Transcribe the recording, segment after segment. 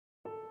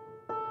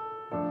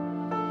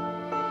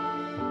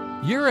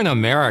You're an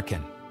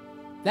American.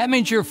 That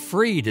means you're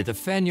free to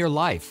defend your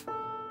life.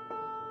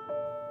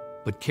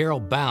 But Carol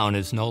Bowne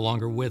is no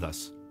longer with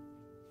us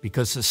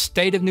because the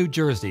state of New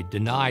Jersey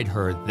denied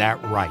her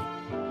that right.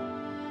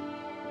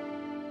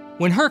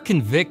 When her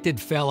convicted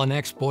felon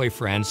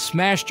ex-boyfriend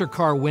smashed her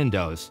car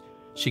windows,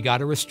 she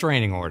got a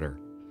restraining order.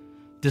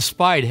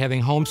 Despite having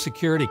home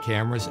security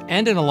cameras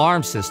and an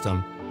alarm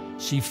system,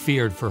 she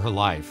feared for her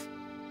life.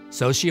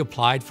 So she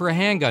applied for a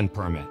handgun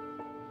permit.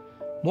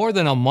 More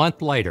than a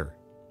month later,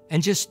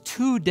 and just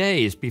 2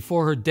 days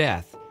before her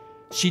death,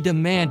 she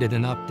demanded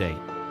an update.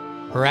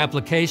 Her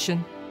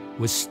application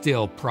was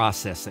still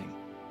processing.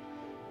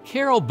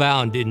 Carol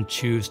Bowne didn't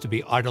choose to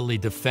be utterly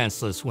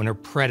defenseless when her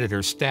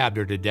predator stabbed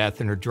her to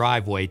death in her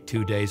driveway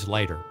 2 days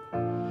later.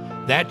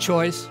 That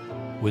choice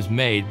was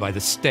made by the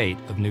state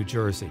of New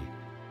Jersey.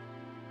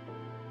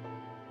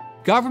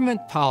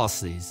 Government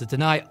policies that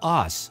deny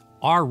us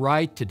our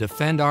right to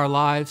defend our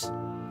lives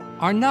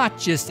are not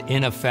just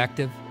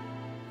ineffective,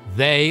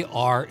 they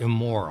are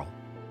immoral.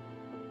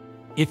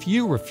 If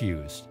you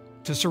refuse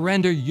to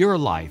surrender your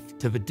life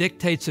to the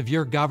dictates of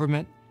your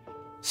government,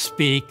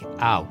 speak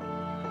out.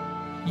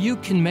 You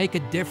can make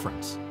a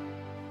difference.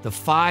 The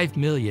 5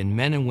 million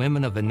men and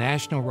women of the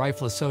National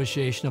Rifle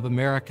Association of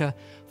America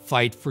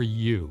fight for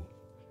you.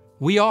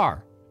 We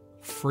are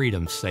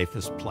freedom's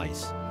safest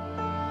place.